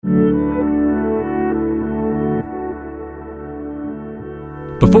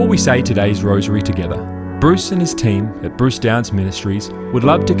Before we say today's rosary together, Bruce and his team at Bruce Downs Ministries would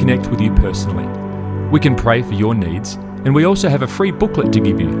love to connect with you personally. We can pray for your needs, and we also have a free booklet to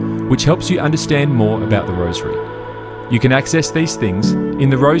give you, which helps you understand more about the rosary. You can access these things in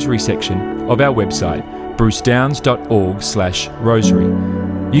the rosary section of our website,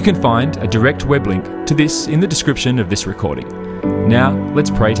 brucedowns.org/rosary. You can find a direct web link to this in the description of this recording. Now, let's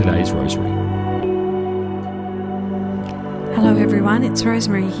pray today's rosary. Hello everyone, it's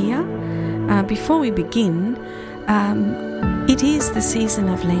Rosemary here. Before we begin, it is the season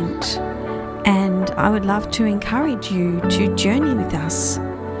of Lent, and I would love to encourage you to journey with us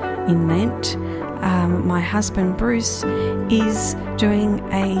in Lent. My husband Bruce is doing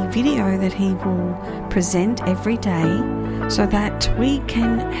a video that he will present every day so that we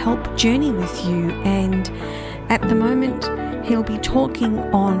can help journey with you, and at the moment he'll be talking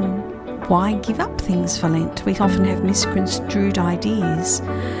on why give up things for Lent. We often have misconstrued ideas.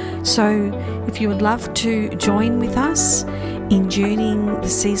 So if you would love to join with us in journeying the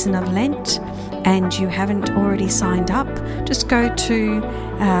season of Lent and you haven't already signed up, just go to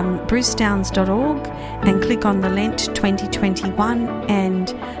brucedowns.org and click on the Lent 2021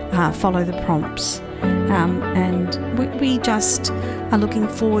 and follow the prompts. And we just are looking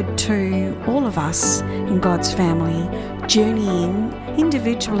forward to all of us in God's family journeying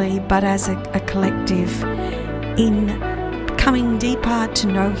individually but as a collective in coming deeper to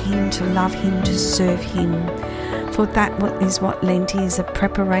know Him, to love Him, to serve Him. For that is what Lent is, a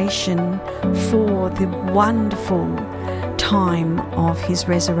preparation for the wonderful time of His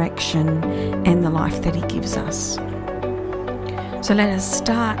resurrection and the life that He gives us. So let us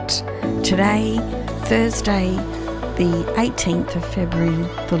start today, Thursday, the 18th of February,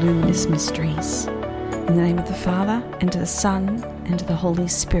 the Luminous Mysteries. In the name of the Father, and to the Son, and to the Holy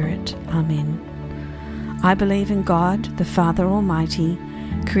Spirit. Amen. I believe in God, the Father Almighty,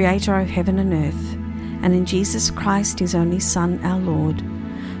 Creator of heaven and earth, and in Jesus Christ, His only Son, our Lord,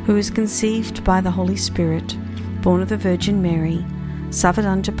 who was conceived by the Holy Spirit, born of the Virgin Mary, suffered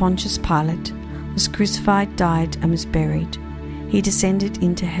under Pontius Pilate, was crucified, died, and was buried. He descended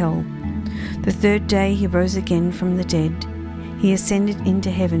into hell. The third day He rose again from the dead. He ascended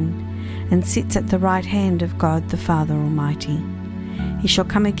into heaven, and sits at the right hand of God the Father Almighty. He shall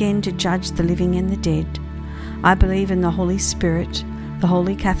come again to judge the living and the dead. I believe in the Holy Spirit, the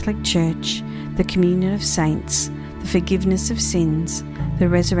Holy Catholic Church, the communion of saints, the forgiveness of sins, the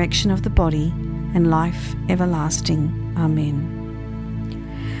resurrection of the body, and life everlasting. Amen.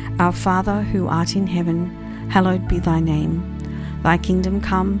 Our Father, who art in heaven, hallowed be thy name. Thy kingdom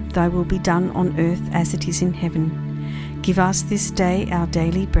come, thy will be done on earth as it is in heaven. Give us this day our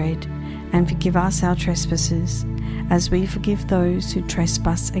daily bread, and forgive us our trespasses, as we forgive those who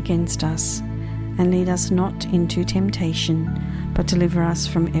trespass against us. And lead us not into temptation, but deliver us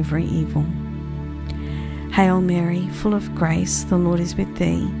from every evil. Hail Mary, full of grace, the Lord is with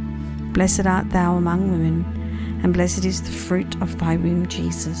thee. Blessed art thou among women, and blessed is the fruit of thy womb,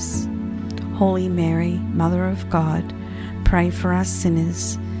 Jesus. Holy Mary, Mother of God, pray for us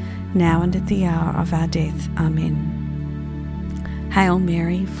sinners, now and at the hour of our death. Amen. Hail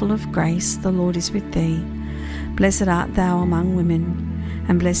Mary, full of grace, the Lord is with thee. Blessed art thou among women,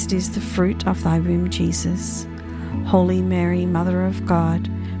 and blessed is the fruit of thy womb, Jesus. Holy Mary, Mother of God,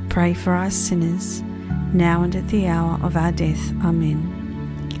 pray for us sinners, now and at the hour of our death. Amen.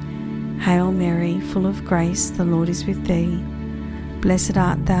 Hail Mary, full of grace, the Lord is with thee. Blessed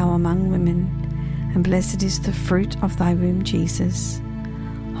art thou among women, and blessed is the fruit of thy womb, Jesus.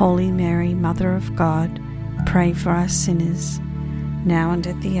 Holy Mary, Mother of God, pray for us sinners, now and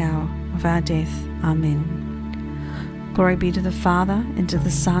at the hour of our death. Amen. Glory be to the Father, and to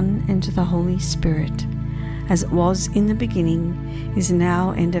the Son, and to the Holy Spirit, as it was in the beginning, is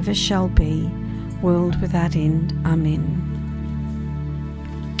now, and ever shall be, world without end. Amen.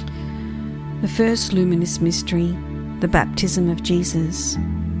 The first luminous mystery, the baptism of Jesus.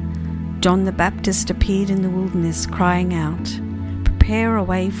 John the Baptist appeared in the wilderness, crying out, "Prepare a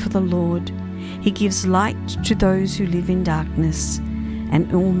way for the Lord. He gives light to those who live in darkness, and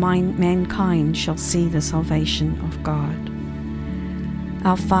all mankind shall see the salvation of God."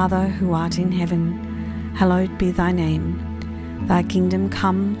 Our Father, who art in heaven, hallowed be thy name. Thy kingdom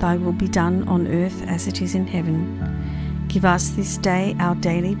come, thy will be done on earth as it is in heaven. Give us this day our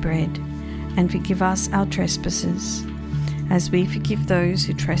daily bread, and forgive us our trespasses, as we forgive those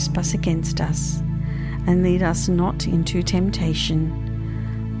who trespass against us. And lead us not into temptation,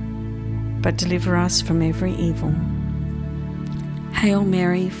 but deliver us from every evil. Hail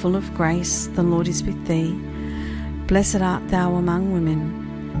Mary, full of grace, the Lord is with thee. Blessed art thou among women,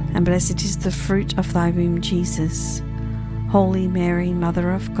 and blessed is the fruit of thy womb, Jesus. Holy Mary,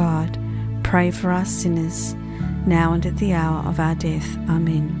 Mother of God, pray for us sinners, now and at the hour of our death.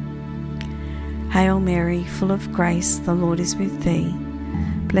 Amen. Hail Mary, full of grace, the Lord is with thee.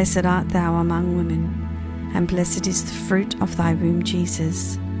 Blessed art thou among women, and blessed is the fruit of thy womb,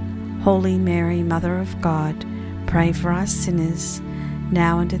 Jesus. Holy Mary, Mother of God, pray for us sinners,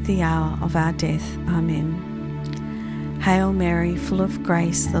 now and at the hour of our death. Amen. Hail Mary, full of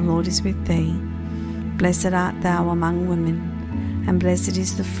grace, the Lord is with thee. Blessed art thou among women, and blessed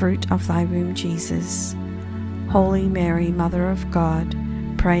is the fruit of thy womb, Jesus. Holy Mary, Mother of God,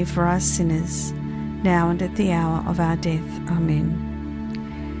 pray for us sinners, now and at the hour of our death.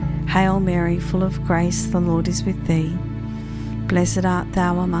 Amen. Hail Mary, full of grace, the Lord is with thee. Blessed art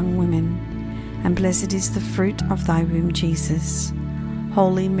thou among women, and blessed is the fruit of thy womb, Jesus.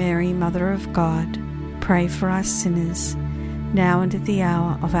 Holy Mary, Mother of God, pray for us sinners, now and at the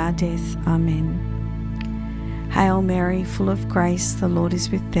hour of our death. Amen. Hail Mary, full of grace, the Lord is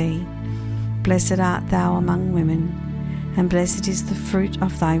with thee. Blessed art thou among women, and blessed is the fruit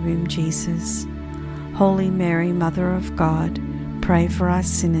of thy womb, Jesus. Holy Mary, Mother of God, pray for us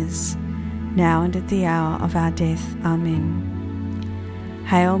sinners, now and at the hour of our death. Amen.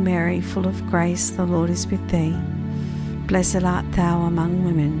 Hail Mary, full of grace, the Lord is with thee. Blessed art thou among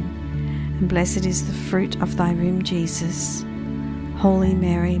women, and blessed is the fruit of thy womb, Jesus. Holy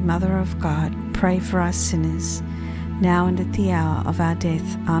Mary, Mother of God, pray for us sinners, now and at the hour of our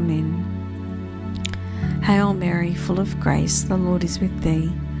death. Amen. Hail Mary, full of grace, the Lord is with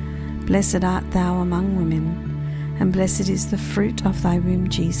thee. Blessed art thou among women, and blessed is the fruit of thy womb,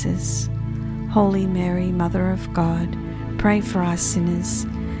 Jesus. Holy Mary, Mother of God, pray for us sinners,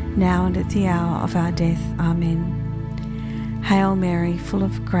 now and at the hour of our death. Amen. Hail Mary, full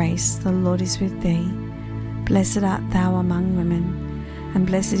of grace, the Lord is with thee. Blessed art thou among women, and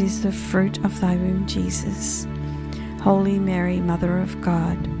blessed is the fruit of thy womb, Jesus. Holy Mary, Mother of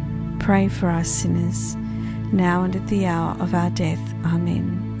God, pray for us sinners, now and at the hour of our death.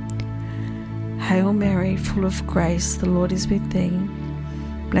 Amen. Hail Mary, full of grace, the Lord is with thee.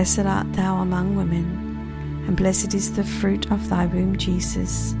 Blessed art thou among women, and blessed is the fruit of thy womb,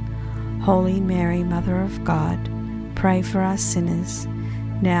 Jesus. Holy Mary, Mother of God, pray for us sinners,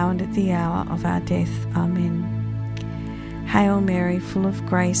 now and at the hour of our death. Amen. Hail Mary, full of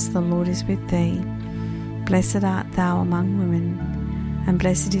grace, the Lord is with thee. Blessed art thou among women, and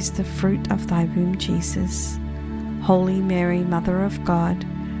blessed is the fruit of thy womb, Jesus. Holy Mary, Mother of God,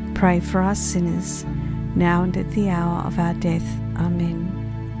 pray for us sinners, now and at the hour of our death. Amen.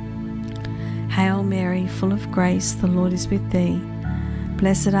 Hail Mary, full of grace, the Lord is with thee.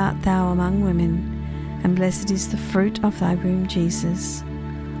 Blessed art thou among women, and blessed is the fruit of thy womb, Jesus.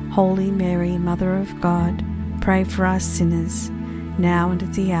 Holy Mary, Mother of God, pray for us sinners, now and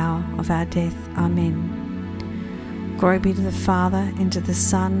at the hour of our death. Amen. Glory be to the Father, and to the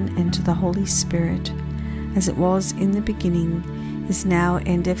Son, and to the Holy Spirit, as it was in the beginning, is now,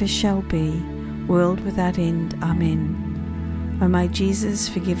 and ever shall be, world without end. Amen. O my Jesus,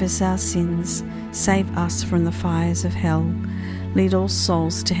 forgive us our sins, save us from the fires of hell, lead all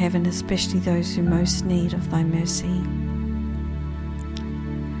souls to heaven, especially those who most need of thy mercy.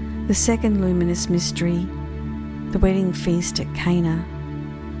 The second luminous mystery, the wedding feast at Cana.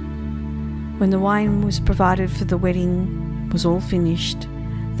 When the wine was provided for the wedding was all finished,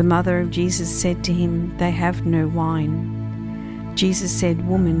 the mother of Jesus said to him, "They have no wine." Jesus said,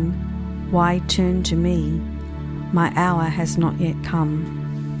 "Woman, why turn to me? My hour has not yet come.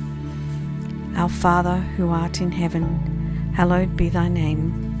 Our Father, who art in heaven, hallowed be thy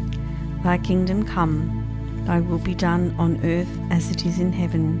name. Thy kingdom come, thy will be done on earth as it is in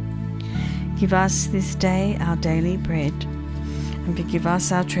heaven. Give us this day our daily bread, and forgive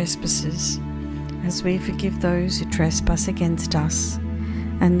us our trespasses, as we forgive those who trespass against us.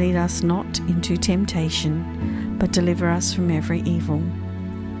 And lead us not into temptation, but deliver us from every evil.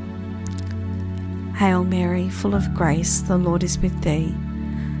 Hail Mary, full of grace, the Lord is with thee.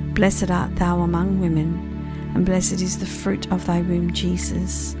 Blessed art thou among women, and blessed is the fruit of thy womb,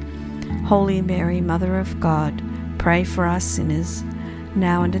 Jesus. Holy Mary, Mother of God, pray for us sinners,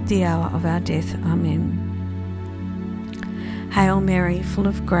 now and at the hour of our death. Amen. Hail Mary, full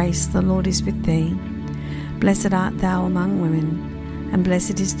of grace, the Lord is with thee. Blessed art thou among women, and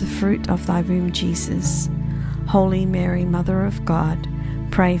blessed is the fruit of thy womb, Jesus. Holy Mary, Mother of God,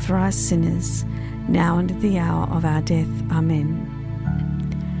 pray for us sinners, now and at the hour of our death. Amen.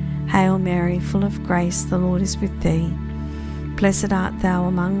 Hail Mary, full of grace, the Lord is with thee. Blessed art thou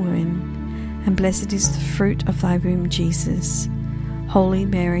among women, and blessed is the fruit of thy womb, Jesus. Holy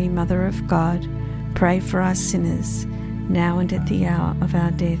Mary, Mother of God, pray for us sinners, now and at the hour of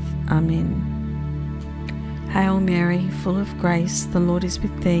our death. Amen. Hail Mary, full of grace, the Lord is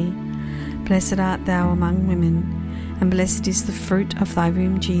with thee. Blessed art thou among women, and blessed is the fruit of thy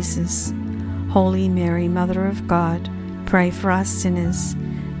womb, Jesus. Holy Mary, Mother of God, pray for us sinners,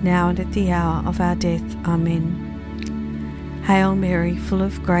 now and at the hour of our death. Amen. Hail Mary, full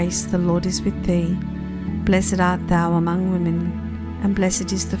of grace, the Lord is with thee. Blessed art thou among women, and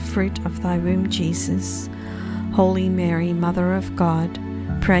blessed is the fruit of thy womb, Jesus. Holy Mary, Mother of God,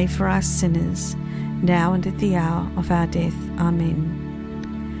 pray for us sinners, now and at the hour of our death. Amen.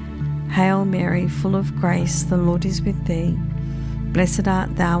 Hail Mary, full of grace, the Lord is with thee. Blessed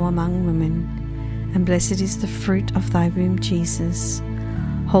art thou among women, and blessed is the fruit of thy womb, Jesus.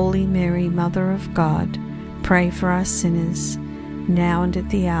 Holy Mary, Mother of God, pray for us sinners, now and at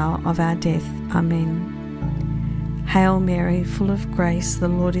the hour of our death. Amen. Hail Mary, full of grace, the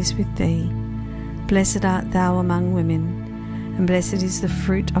Lord is with thee. Blessed art thou among women, and blessed is the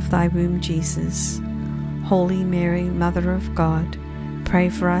fruit of thy womb, Jesus. Holy Mary, Mother of God, pray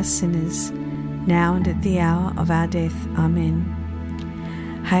for us sinners, now and at the hour of our death. Amen.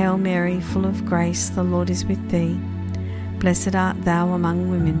 Hail Mary, full of grace, the Lord is with thee. Blessed art thou among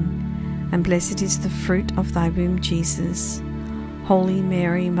women, and blessed is the fruit of thy womb, Jesus. Holy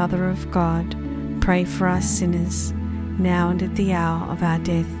Mary, Mother of God, pray for us sinners, now and at the hour of our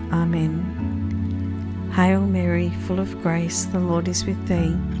death. Amen. Hail Mary, full of grace, the Lord is with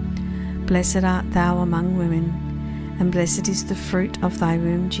thee. Blessed art thou among women, and blessed is the fruit of thy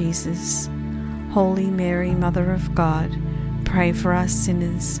womb, Jesus. Holy Mary, Mother of God, pray for us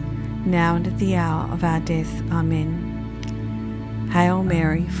sinners, now and at the hour of our death. Amen. Hail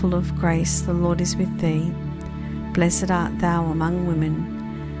Mary, full of grace, the Lord is with thee. Blessed art thou among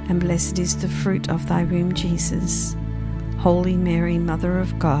women, and blessed is the fruit of thy womb, Jesus. Holy Mary, Mother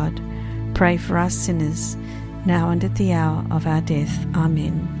of God, pray for us sinners, now and at the hour of our death.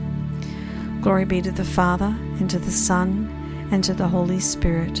 Amen. Glory be to the Father, and to the Son, and to the Holy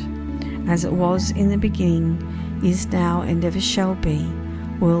Spirit, as it was in the beginning, is now, and ever shall be,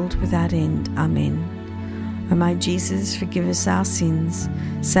 world without end. Amen. O my Jesus, forgive us our sins,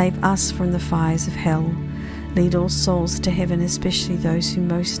 save us from the fires of hell, lead all souls to heaven, especially those who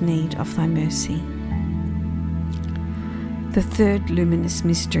most need of thy mercy. The third luminous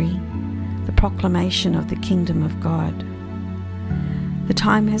mystery, the proclamation of the kingdom of God. The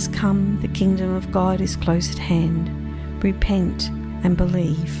time has come, the kingdom of God is close at hand. Repent and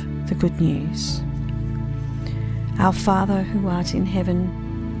believe the good news. Our Father, who art in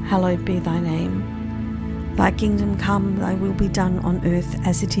heaven, hallowed be thy name. Thy kingdom come, thy will be done on earth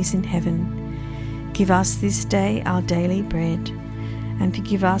as it is in heaven. Give us this day our daily bread, and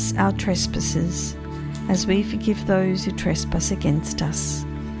forgive us our trespasses, as we forgive those who trespass against us.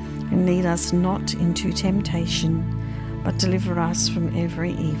 And lead us not into temptation, but deliver us from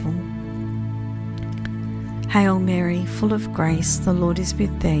every evil. Hail Mary, full of grace, the Lord is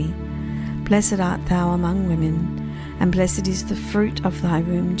with thee. Blessed art thou among women, and blessed is the fruit of thy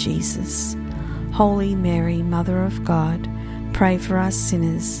womb, Jesus. Holy Mary, Mother of God, pray for us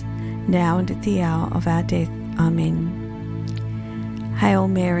sinners, now and at the hour of our death. Amen. Hail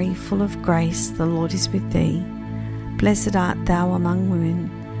Mary, full of grace, the Lord is with thee. Blessed art thou among women,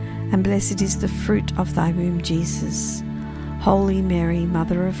 and blessed is the fruit of thy womb, Jesus. Holy Mary,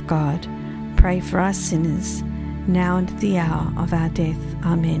 Mother of God, pray for us sinners, now and at the hour of our death.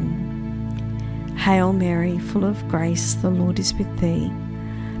 Amen. Hail Mary, full of grace, the Lord is with thee.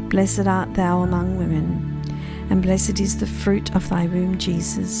 Blessed art thou among women, and blessed is the fruit of thy womb,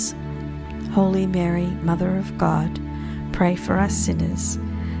 Jesus. Holy Mary, Mother of God, pray for us sinners,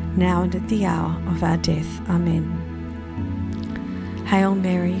 now and at the hour of our death. Amen. Hail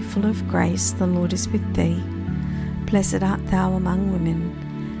Mary, full of grace, the Lord is with thee. Blessed art thou among women,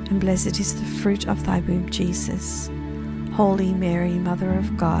 and blessed is the fruit of thy womb, Jesus. Holy Mary, Mother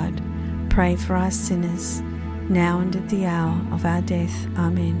of God, pray for us sinners, now and at the hour of our death.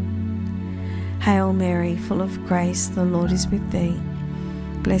 Amen. Hail Mary, full of grace, the Lord is with thee.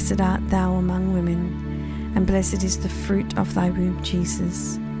 Blessed art thou among women, and blessed is the fruit of thy womb,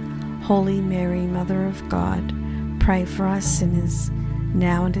 Jesus. Holy Mary, Mother of God, pray for us sinners,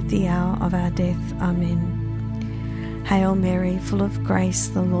 now and at the hour of our death. Amen. Hail Mary, full of grace,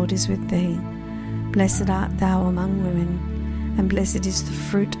 the Lord is with thee. Blessed art thou among women, and blessed is the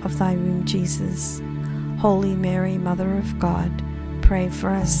fruit of thy womb, Jesus. Holy Mary, Mother of God, pray for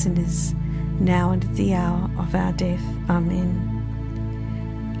us sinners, now and at the hour of our death. Amen.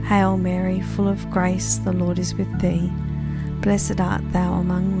 Hail Mary, full of grace, the Lord is with thee. Blessed art thou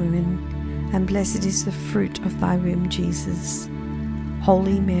among women, and blessed is the fruit of thy womb, Jesus.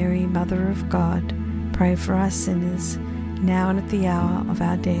 Holy Mary, Mother of God, pray for us sinners, now and at the hour of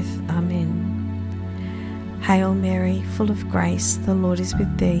our death. Amen. Hail Mary, full of grace, the Lord is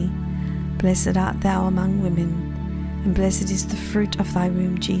with thee. Blessed art thou among women, and blessed is the fruit of thy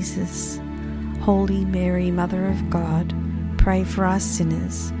womb, Jesus. Holy Mary, Mother of God, pray for us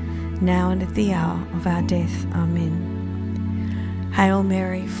sinners, now and at the hour of our death. Amen. Hail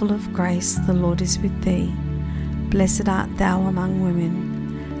Mary, full of grace, the Lord is with thee. Blessed art thou among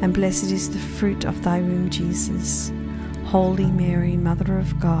women, and blessed is the fruit of thy womb, Jesus. Holy Mary, Mother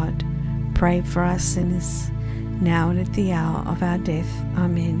of God, pray for us sinners, now and at the hour of our death.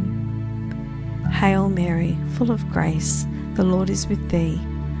 Amen. Hail Mary, full of grace, the Lord is with thee.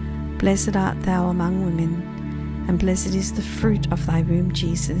 Blessed art thou among women, and blessed is the fruit of thy womb,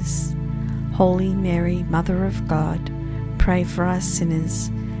 Jesus. Holy Mary, Mother of God, pray for us sinners,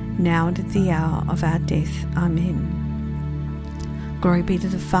 now and at the hour of our death. Amen. Glory be to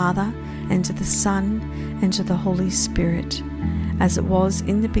the Father, and to the Son, and to the Holy Spirit, as it was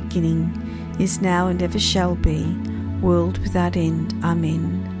in the beginning, is now, and ever shall be, world without end.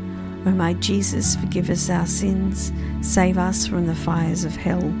 Amen. O my Jesus, forgive us our sins, save us from the fires of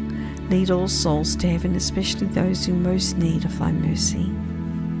hell, lead all souls to heaven, especially those who most need of thy mercy.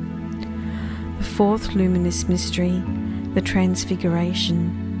 The fourth luminous mystery, the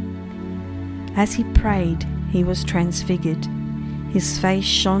Transfiguration. As he prayed, he was transfigured. His face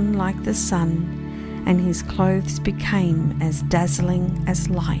shone like the sun, and his clothes became as dazzling as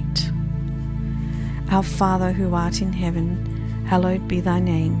light. Our Father who art in heaven, hallowed be thy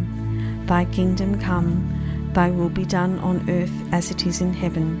name. Thy kingdom come, thy will be done on earth as it is in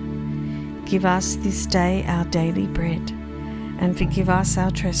heaven. Give us this day our daily bread, and forgive us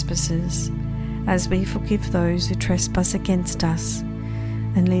our trespasses, as we forgive those who trespass against us.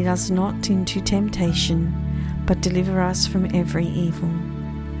 And lead us not into temptation, but deliver us from every evil.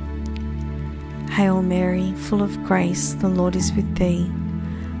 Hail Mary, full of grace, the Lord is with thee.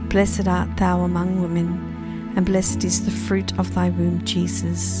 Blessed art thou among women, and blessed is the fruit of thy womb,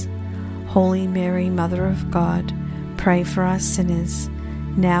 Jesus. Holy Mary, Mother of God, pray for us sinners,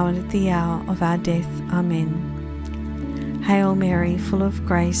 now and at the hour of our death. Amen. Hail Mary, full of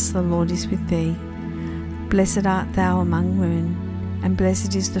grace, the Lord is with thee. Blessed art thou among women, and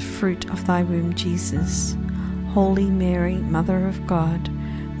blessed is the fruit of thy womb, Jesus. Holy Mary, Mother of God,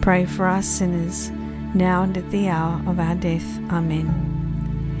 pray for us sinners, now and at the hour of our death. Amen.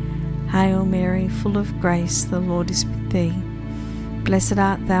 Hail Mary, full of grace, the Lord is with thee. Blessed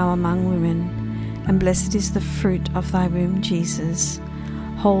art thou among women, and blessed is the fruit of thy womb, Jesus.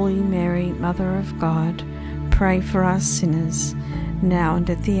 Holy Mary, Mother of God, pray for us sinners, now and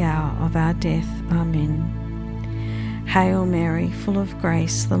at the hour of our death. Amen. Hail Mary, full of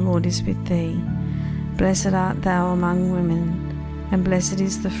grace, the Lord is with thee. Blessed art thou among women, and blessed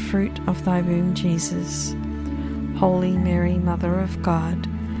is the fruit of thy womb, Jesus. Holy Mary, Mother of God,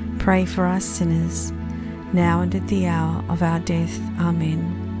 pray for us sinners, now and at the hour of our death.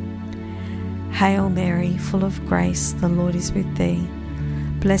 Amen. Hail Mary, full of grace, the Lord is with thee.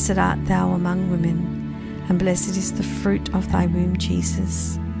 Blessed art thou among women, and blessed is the fruit of thy womb,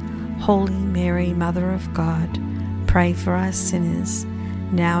 Jesus. Holy Mary, Mother of God, pray for us sinners,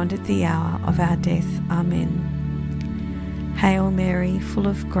 now and at the hour of our death. Amen. Hail Mary, full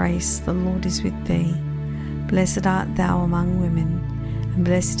of grace, the Lord is with thee. Blessed art thou among women, and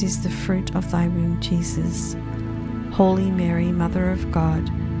blessed is the fruit of thy womb, Jesus. Holy Mary, Mother of God,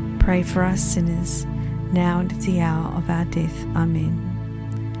 pray for us sinners, now and at the hour of our death. Amen.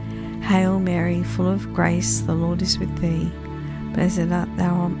 Hail Mary, full of grace, the Lord is with thee. Blessed art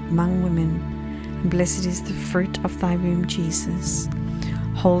thou among women, and blessed is the fruit of thy womb, Jesus.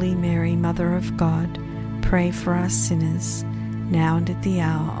 Holy Mary, Mother of God, pray for us sinners, now and at the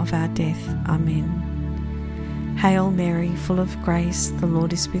hour of our death. Amen. Hail Mary, full of grace, the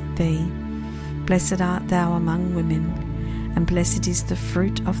Lord is with thee. Blessed art thou among women, and blessed is the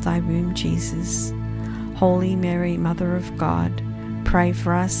fruit of thy womb, Jesus. Holy Mary, Mother of God, pray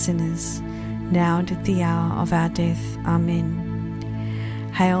for us sinners, now and at the hour of our death. Amen.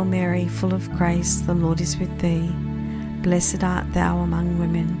 Hail Mary, full of grace, the Lord is with thee. Blessed art thou among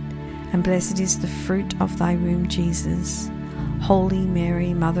women, and blessed is the fruit of thy womb, Jesus. Holy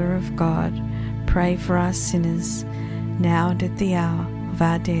Mary, Mother of God, pray for us sinners, now and at the hour of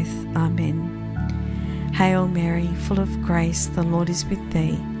our death. Amen. Hail Mary, full of grace, the Lord is with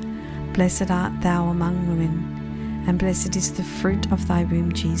thee. Blessed art thou among women, and blessed is the fruit of thy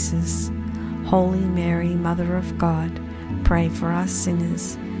womb, Jesus. Holy Mary, Mother of God, pray for us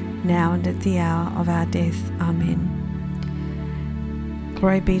sinners, now and at the hour of our death. Amen.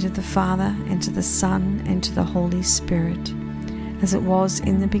 Glory be to the Father, and to the Son, and to the Holy Spirit, as it was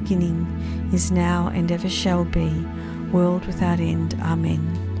in the beginning, is now, and ever shall be, world without end. Amen.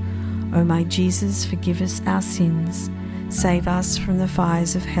 O my Jesus, forgive us our sins, save us from the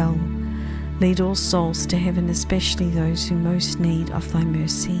fires of hell, lead all souls to heaven, especially those who most need of thy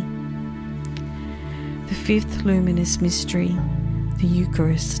mercy. The fifth luminous mystery, the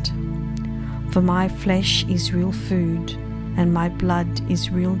Eucharist. For my flesh is real food, and my blood is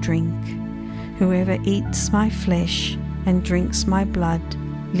real drink. Whoever eats my flesh and drinks my blood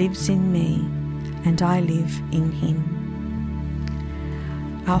lives in me, and I live in him.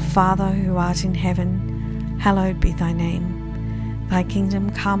 Our Father, who art in heaven, hallowed be thy name. Thy kingdom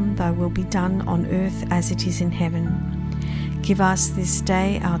come, thy will be done on earth as it is in heaven. Give us this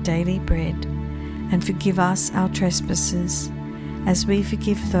day our daily bread, and forgive us our trespasses, as we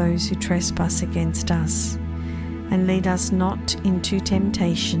forgive those who trespass against us. And lead us not into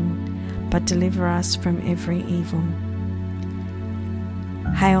temptation, but deliver us from every evil.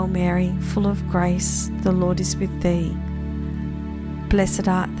 Hail Mary, full of grace, the Lord is with thee. Blessed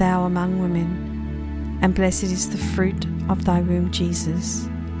art thou among women, and blessed is the fruit of thy womb, Jesus.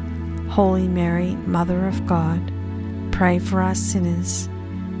 Holy Mary, Mother of God, pray for us sinners,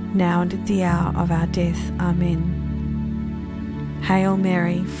 now and at the hour of our death. Amen. Hail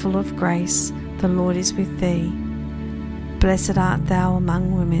Mary, full of grace, the Lord is with thee. Blessed art thou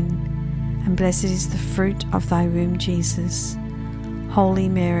among women, and blessed is the fruit of thy womb, Jesus. Holy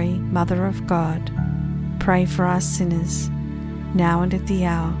Mary, Mother of God, pray for us sinners, now and at the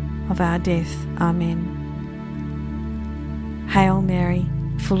hour of our death. Amen. Hail Mary,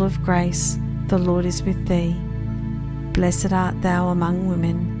 full of grace, the Lord is with thee. Blessed art thou among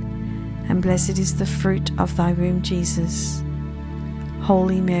women, and blessed is the fruit of thy womb, Jesus.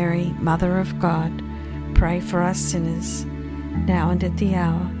 Holy Mary, Mother of God, pray for us sinners, now and at the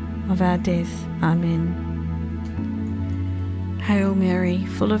hour of our death. Amen. Hail Mary,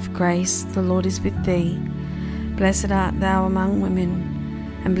 full of grace, the Lord is with thee. Blessed art thou among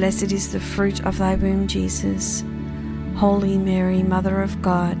women, and blessed is the fruit of thy womb, Jesus. Holy Mary, Mother of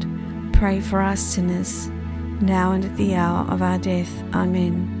God, pray for us sinners, now and at the hour of our death.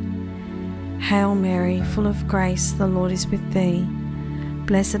 Amen. Hail Mary, full of grace, the Lord is with thee.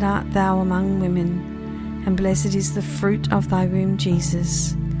 Blessed art thou among women, and blessed is the fruit of thy womb,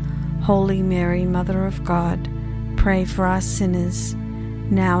 Jesus. Holy Mary, Mother of God, pray for us sinners,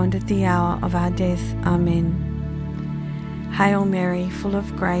 now and at the hour of our death. Amen. Hail Mary, full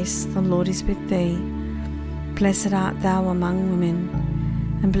of grace, the Lord is with thee. Blessed art thou among women,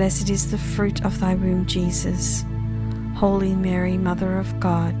 and blessed is the fruit of thy womb, Jesus. Holy Mary, Mother of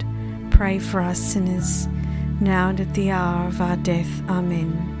God, pray for us sinners, now and at the hour of our death.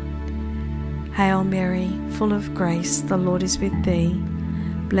 Amen. Hail Mary, full of grace, the Lord is with thee.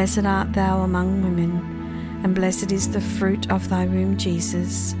 Blessed art thou among women, and blessed is the fruit of thy womb,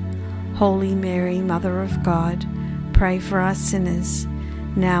 Jesus. Holy Mary, Mother of God, pray for us sinners,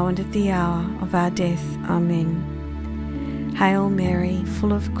 now and at the hour of our death. Amen. Hail Mary,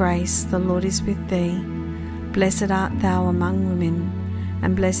 full of grace, the Lord is with thee. Blessed art thou among women,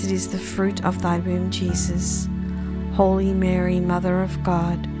 and blessed is the fruit of thy womb, Jesus. Holy Mary, Mother of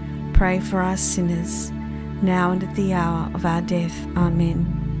God, pray for us sinners, now and at the hour of our death.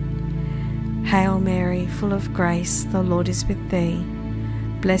 Amen. Hail Mary, full of grace, the Lord is with thee.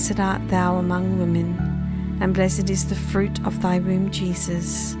 Blessed art thou among women, and blessed is the fruit of thy womb,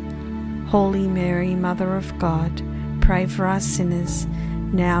 Jesus. Holy Mary, Mother of God, pray for us sinners,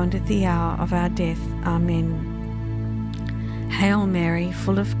 now and at the hour of our death. Amen. Hail Mary,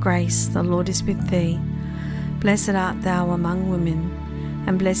 full of grace, the Lord is with thee. Blessed art thou among women,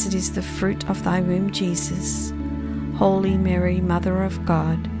 and blessed is the fruit of thy womb, Jesus. Holy Mary, Mother of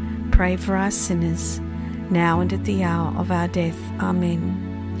God, pray for us sinners, now and at the hour of our death. Amen.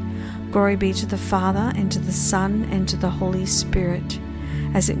 Glory be to the Father, and to the Son, and to the Holy Spirit,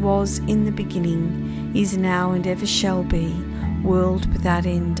 as it was in the beginning, is now, and ever shall be, world without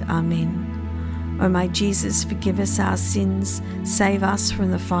end. Amen. O my Jesus, forgive us our sins, save us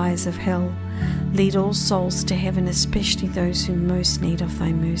from the fires of hell, lead all souls to heaven, especially those who most need of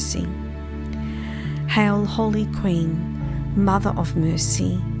thy mercy. Hail, Holy Queen, Mother of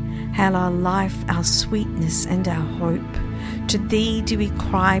mercy, hail our life, our sweetness, and our hope. To thee do we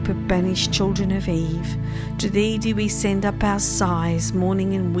cry, poor banished children of Eve. To thee do we send up our sighs,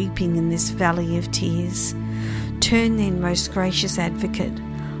 mourning and weeping in this valley of tears. Turn then, most gracious Advocate,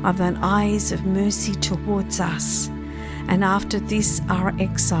 of thine eyes of mercy towards us, and after this our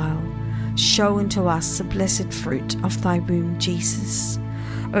exile, show unto us the blessed fruit of thy womb, Jesus.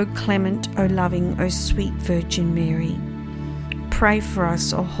 O clement, O loving, O sweet Virgin Mary, pray for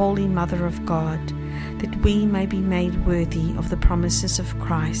us, O Holy Mother of God, that we may be made worthy of the promises of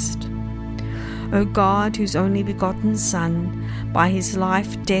Christ. O God, whose only begotten Son, by his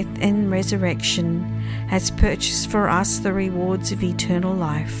life, death, and resurrection, has purchased for us the rewards of eternal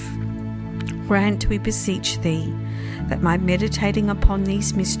life. Grant, we beseech thee, that by meditating upon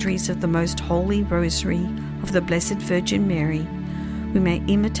these mysteries of the most holy rosary of the Blessed Virgin Mary, we may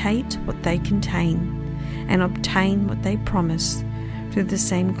imitate what they contain and obtain what they promise, through the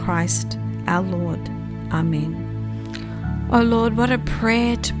same Christ our Lord. Amen. Oh Lord, what a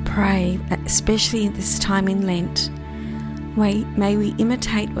prayer to pray, especially at this time in Lent. May we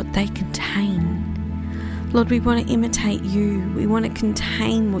imitate what they contain. Lord, we want to imitate you. We want to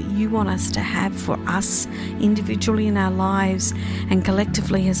contain what you want us to have for us individually in our lives and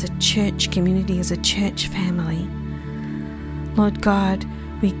collectively as a church community, as a church family. Lord God,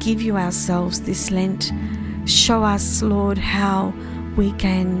 we give you ourselves this Lent. Show us, Lord, how we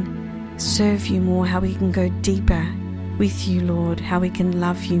can serve you more, how we can go deeper with you, Lord, how we can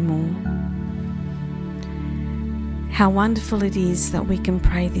love you more. How wonderful it is that we can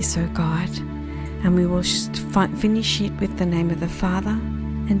pray this, O God. And we will finish it with the name of the Father,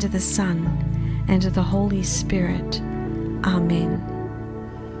 and of the Son, and of the Holy Spirit. Amen.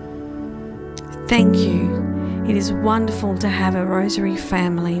 Thank you. It is wonderful to have a Rosary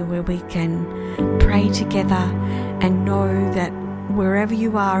family where we can pray together and know that wherever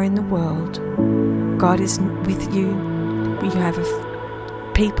you are in the world, God is with you. We have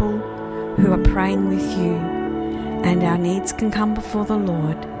people who are praying with you, and our needs can come before the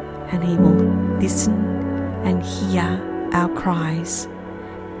Lord, and He will listen and hear our cries.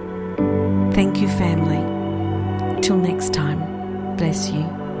 Thank you, family. Till next time, bless you.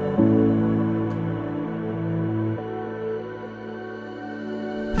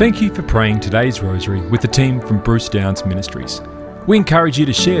 Thank you for praying today's Rosary with the team from Bruce Downs Ministries. We encourage you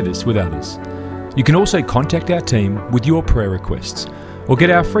to share this with others. You can also contact our team with your prayer requests, or get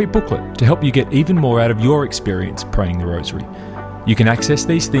our free booklet to help you get even more out of your experience praying the Rosary. You can access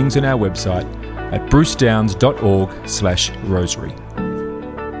these things on our website at brucedowns.org/rosary.